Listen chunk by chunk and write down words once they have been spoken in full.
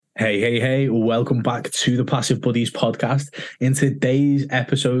Hey, welcome back to the Passive Buddies podcast. In today's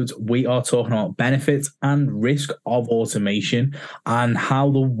episodes, we are talking about benefits and risk of automation and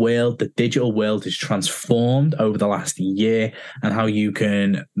how the digital world is transformed over the last year and how you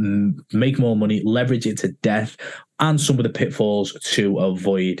can make more money, leverage it to death, and some of the pitfalls to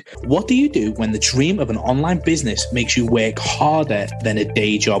avoid. What do you do when the dream of an online business makes you work harder than a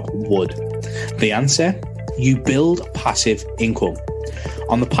day job would? The answer? You build passive income.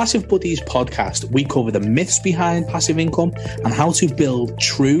 On the Passive Buddies podcast, we cover the myths behind passive income and how to build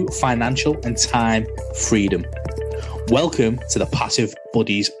true financial and time freedom. Welcome to the Passive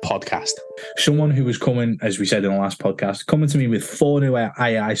Buddies podcast. Someone who was coming, as we said in the last podcast, coming to me with 4 new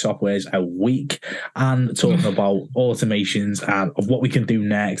AI softwares a week and talking about automations and of what we can do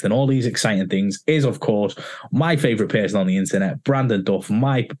next and all these exciting things is, of course, my favorite person on the internet, Brandon Duff,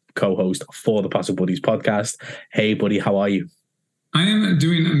 my co-host for the Passive Buddies podcast. Hey, buddy, how are you? I am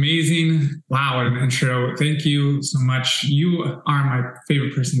doing amazing. Wow, what an intro. Thank you so much. You are my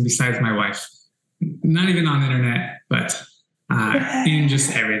favorite person besides my wife. Not even on the internet, but in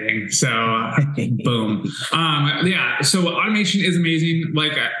just everything. So boom. So automation is amazing.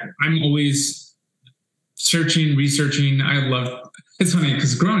 Like I'm always searching, researching. It's funny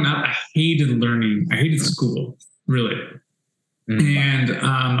because growing up, I hated learning. I hated school, really. And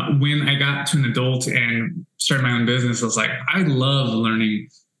when I got to an adult and started my own business, I was like, I love learning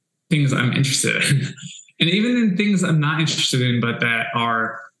things I'm interested in. And even in things I'm not interested in, but that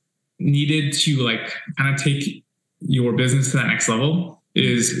are needed to like kind of take your business to that next level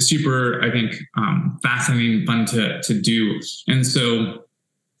is super, I think, fascinating, fun to do. And so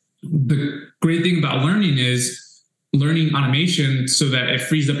the great thing about learning is learning automation so that it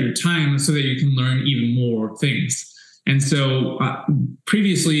frees up your time so that you can learn even more things. And so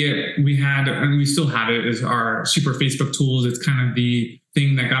previously we had, and we still have it, is our Super Facebook tools. It's kind of the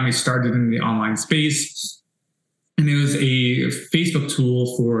thing that got me started in the online space. And it was a Facebook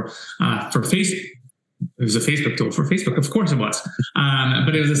tool for Facebook. It was a Facebook tool for Facebook. Of course it was.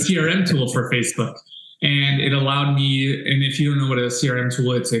 But it was a CRM tool for Facebook. And it allowed me, and if you don't know what a CRM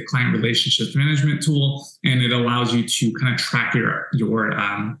tool, it's a client relationships management tool. And it allows you to kind of track your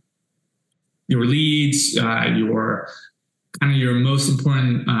leads, your most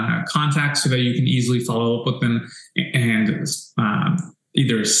important contacts so that you can easily follow up with them and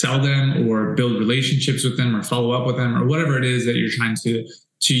either sell them or build relationships with them or follow up with them or whatever it is that you're trying to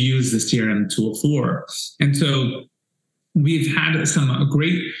use the CRM tool for. And so we've had some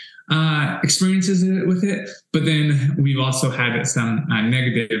great experiences with it, but then we've also had some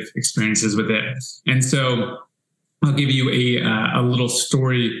negative experiences with it. And so I'll give you a little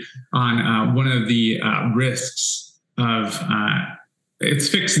story on one of the risks of, it's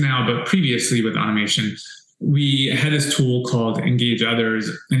fixed now, but previously with automation, we had this tool called Engage Others,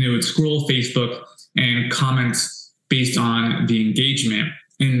 and it would scroll Facebook and comment based on the engagement.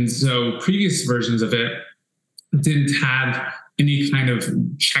 And so previous versions of it didn't have any kind of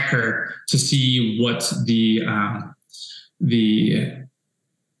checker to see what the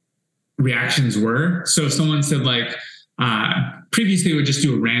reactions were. So if someone said like, previously it would just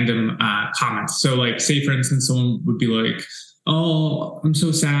do a random comment. So like, say for instance, someone would be like, oh, I'm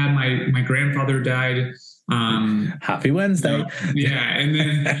so sad. My grandfather died. Happy Wednesday. Yeah. And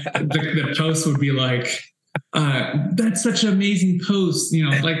then the post would be like, that's such an amazing post,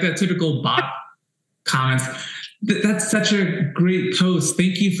 like that typical bot comments. That's such a great post.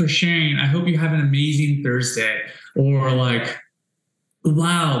 Thank you for sharing. I hope you have an amazing Thursday. Or like,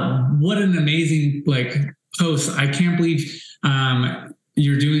 wow, what an amazing post. I can't believe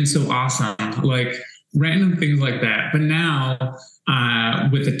you're doing so awesome. Like random things like that. But now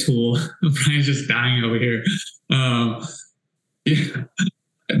with the tool, Brian's just dying over here.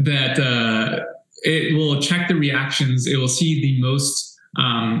 It will check the reactions. It will see the most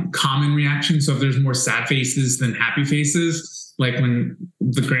common reactions. So if there's more sad faces than happy faces, like when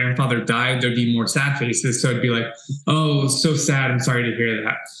the grandfather died, there'd be more sad faces. So it'd be like, oh, so sad. I'm sorry to hear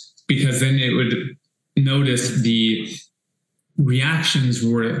that. Because then it would notice the reactions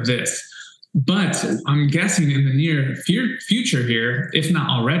were this. But I'm guessing in the near future here, if not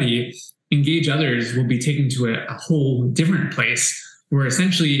already, Engage Others will be taken to a whole different place where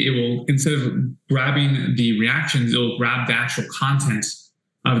essentially it will, instead of grabbing the reactions, it will grab the actual content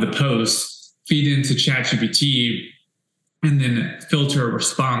of the post, feed into ChatGPT, and then filter a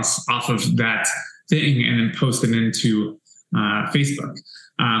response off of that thing and then post it into Facebook.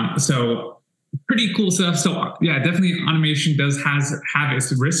 So pretty cool stuff. So yeah, definitely automation does have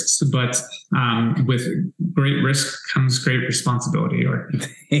its risks, but with great risk comes great responsibility, or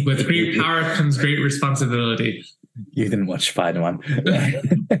with great power comes great responsibility. You didn't watch Spider-Man.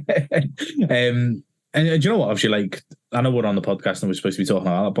 And do you know what? Obviously, like, I know we're on the podcast and we're supposed to be talking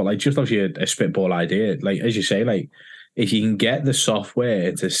about that, but like, just obviously a spitball idea. Like, as you say, like, if you can get the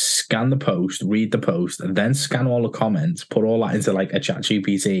software to scan the post, read the post, and then scan all the comments, put all that into like a chat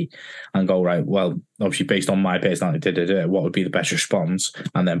GPT and go, right, well, obviously based on my personality, what would be the best response?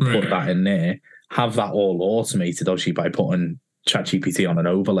 And then put that in there, have that all automated, obviously by putting chat GPT on an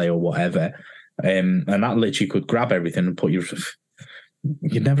overlay or whatever. And that literally could grab everything and put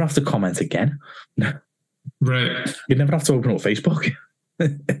you'd never have to comment again. Right. You'd never have to open up Facebook.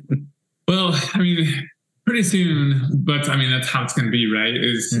 Well, I mean, pretty soon, but I mean, that's how it's going to be, right?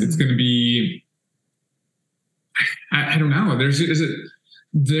 It's going to be, I don't know. There's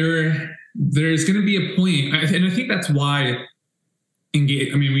going to be a point, and I think that's why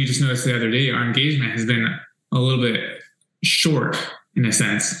we just noticed the other day, our engagement has been a little bit short in a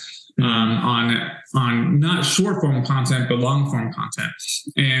sense, on not short form content, but long form content.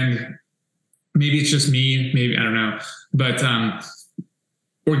 And maybe it's just me, maybe, I don't know, but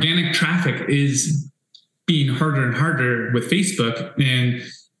organic traffic is being harder and harder with Facebook. And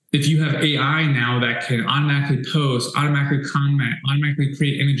if you have AI now that can automatically post, automatically comment, automatically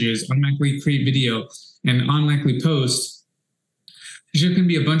create images, automatically create video, and automatically post, there's just going to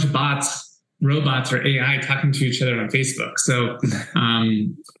be a bunch of robots or AI talking to each other on Facebook. So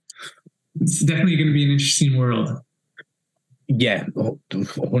it's definitely going to be an interesting world. Yeah,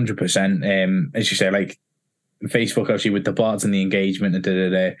 100%. As you say, like Facebook, obviously with the bots and the engagement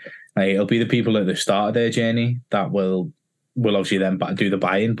and like, it'll be the people at the start of their journey that will obviously then do the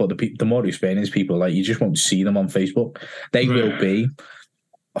buy-in. But the more experienced people, like, you just won't see them on Facebook. They will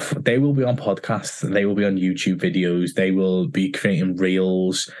be on podcasts. They will be on YouTube videos. They will be creating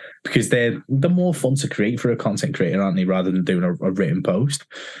reels because they're more fun to create for a content creator, aren't they? Rather than doing a written post.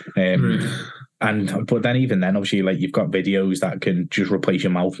 But then even then, obviously, like, you've got videos that can just replace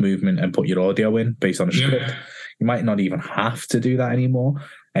your mouth movement and put your audio in based on a script. You might not even have to do that anymore.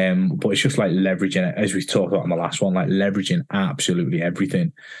 But it's just like leveraging it, as we talked about on the last one, like leveraging absolutely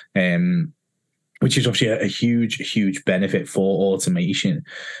everything. Which is obviously a huge, huge benefit for automation.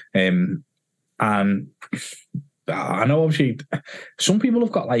 And I know obviously some people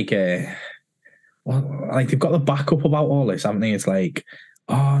have got like they've got the backup about all this, haven't they? It's like,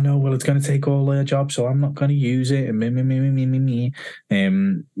 oh no, well, it's going to take all their jobs, so I'm not going to use it. And me.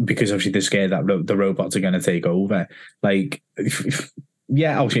 Because obviously they're scared that the robots are going to take over. Like,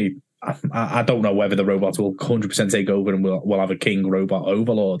 yeah, obviously, I don't know whether the robots will 100% take over and we'll have a king robot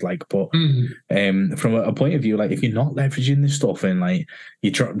overlord. Like, but from a point of view, like, if you're not leveraging this stuff and like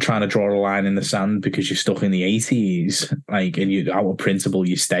you're trying to draw a line in the sand because you're stuck in the 80s, like, and you're out of principle,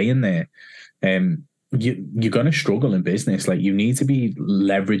 you stay in there. You're going to struggle in business. Like, you need to be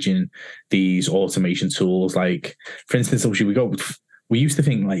leveraging these automation tools. Like, for instance, obviously we used to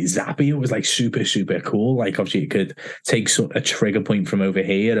think like Zapier was like super, super cool. Like, obviously it could take a trigger point from over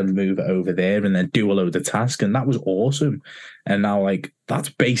here and move it over there and then do a load of tasks. And that was awesome. And now, like, that's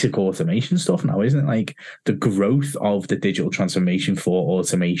basic automation stuff now, isn't it? Like, the growth of the digital transformation for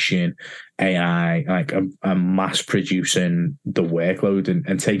automation, AI, like a mass producing the workload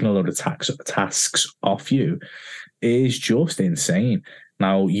and taking a load of tasks off you is just insane.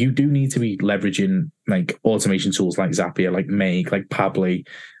 Now, you do need to be leveraging like automation tools like Zapier, like Make, like Pabbly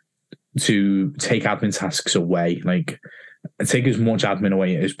to take admin tasks away. Like, take as much admin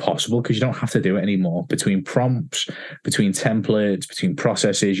away as possible because you don't have to do it anymore. Between prompts, between templates, between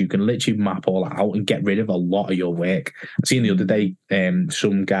processes, you can literally map all that out and get rid of a lot of your work. I seen the other day,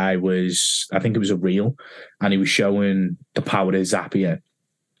 some guy I think it was a reel, and he was showing the power of Zapier.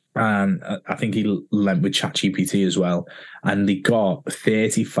 And I think he lent with ChatGPT as well. And they got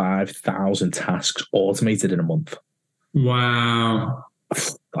 35,000 tasks automated in a month. Wow.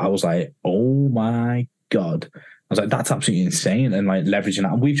 I was like, oh my God. I was like, that's absolutely insane. And like leveraging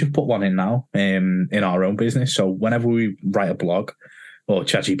that. And we've just put one in now in our own business. So whenever we write a blog or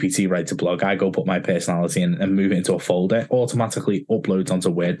ChatGPT writes a blog, I go put my personality in and move it into a folder, automatically uploads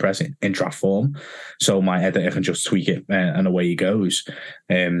onto WordPress in draft form. So my editor can just tweak it and away he goes.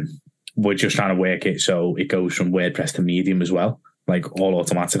 We're just trying to work it so it goes from WordPress to Medium as well, like all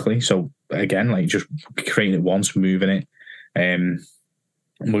automatically. So again, like just creating it once, moving it.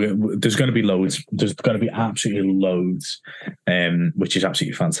 There's going to be loads. There's going to be absolutely loads, which is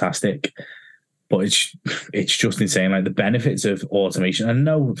absolutely fantastic. But it's just insane, like the benefits of automation. I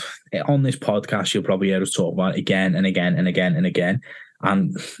know on this podcast you'll probably hear us talk about it again and again and again and again.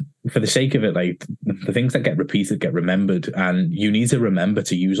 And for the sake of it, like the things that get repeated get remembered, and you need to remember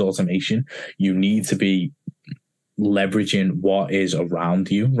to use automation. You need to be leveraging what is around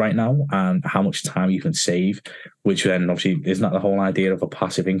you right now and how much time you can save, which then obviously isn't that the whole idea of a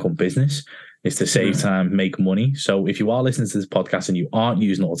passive income business, is to save time, make money. So if you are listening to this podcast and you aren't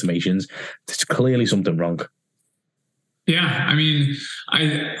using automations, there's clearly something wrong. Yeah, I mean,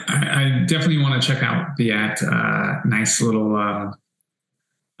 I definitely want to check out the nice little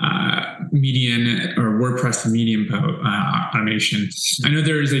Medium or WordPress Medium automation. I know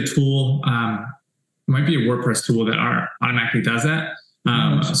there is a tool, it might be a WordPress tool that automatically does that.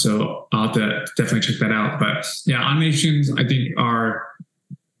 So I'll have to definitely check that out. But yeah, automations I think are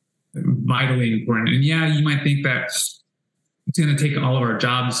vitally important. And yeah, you might think that it's going to take all of our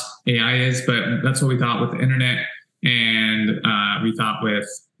jobs, AI is, but that's what we thought with the internet. And we thought with,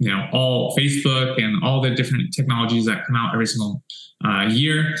 all Facebook and all the different technologies that come out every single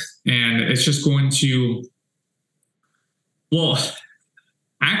year. And it's just going to,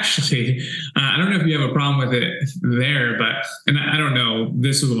 actually, I don't know if you have a problem with it there, and I don't know,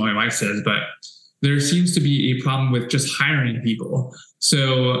 this is what my wife says, but there seems to be a problem with just hiring people.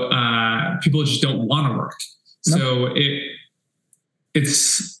 So people just don't want to work. No. So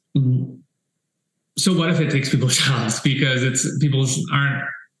it's, so what if it takes people's jobs because people aren't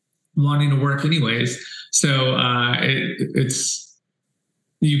wanting to work anyways? So it's,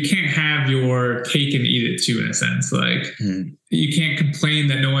 you can't have your cake and eat it too, in a sense. Like you can't complain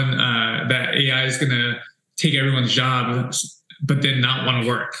that no one, that AI is going to take everyone's job, but then not want to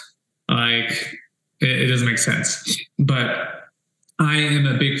work. Like it doesn't make sense. But I am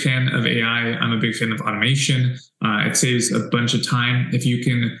a big fan of AI. I'm a big fan of automation. It saves a bunch of time. If you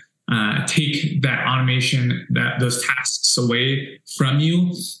can take that automation, those tasks away from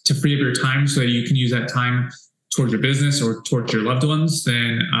you to free up your time so that you can use that time towards your business or towards your loved ones,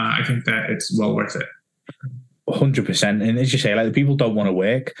 then I think that it's well worth it. 100%. And as you say, like the people don't want to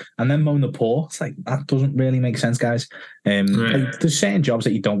work and then moan the poor. It's like, that doesn't really make sense, guys. Right. Like, there's certain jobs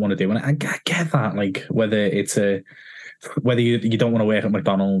that you don't want to do. And I get that, like whether you don't want to work at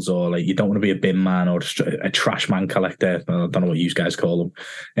McDonald's or like you don't want to be a bin man or a trash man collector. I don't know what you guys call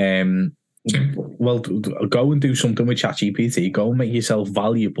them. Well, go and do something with ChatGPT. Go and make yourself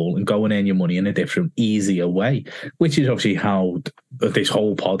valuable and go and earn your money in a different, easier way, which is obviously how this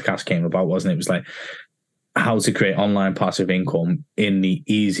whole podcast came about, wasn't it? It was like how to create online passive income in the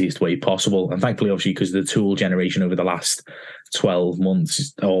easiest way possible. And thankfully, obviously, because of the tool generation over the last 12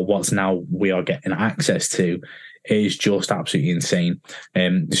 months or what's now we are getting access to, is just absolutely insane.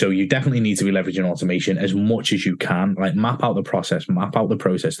 So you definitely need to be leveraging automation as much as you can. Like map out the process,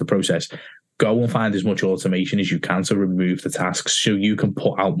 the process. Go and find as much automation as you can to remove the tasks so you can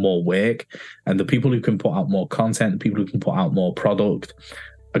put out more work. And the people who can put out more content, the people who can put out more product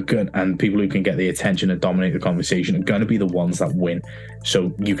are good, and people who can get the attention and dominate the conversation are going to be the ones that win.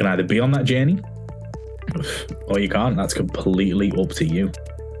 So you can either be on that journey or you can't. That's completely up to you.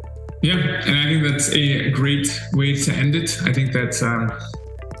 Yeah, and I think that's a great way to end it. I think that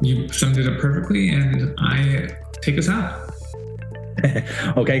you summed it up perfectly, and I take us out.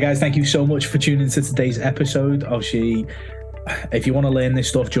 Okay, guys, thank you so much for tuning into today's episode. Obviously, if you want to learn this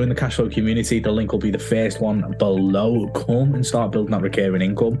stuff, join the Cashflow community. The link will be the first one below. Come and start building that recurring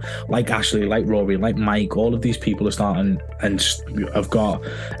income. Like Ashley, like Rory, like Mike, all of these people are starting and have got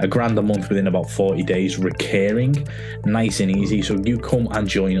 $1,000 a month within about 40 days recurring, nice and easy. So you come and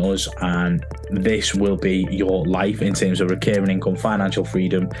join us, and this will be your life in terms of recurring income, financial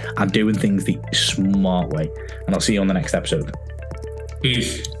freedom, and doing things the smart way. And I'll see you on the next episode.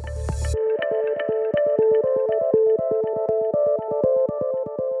 Peace.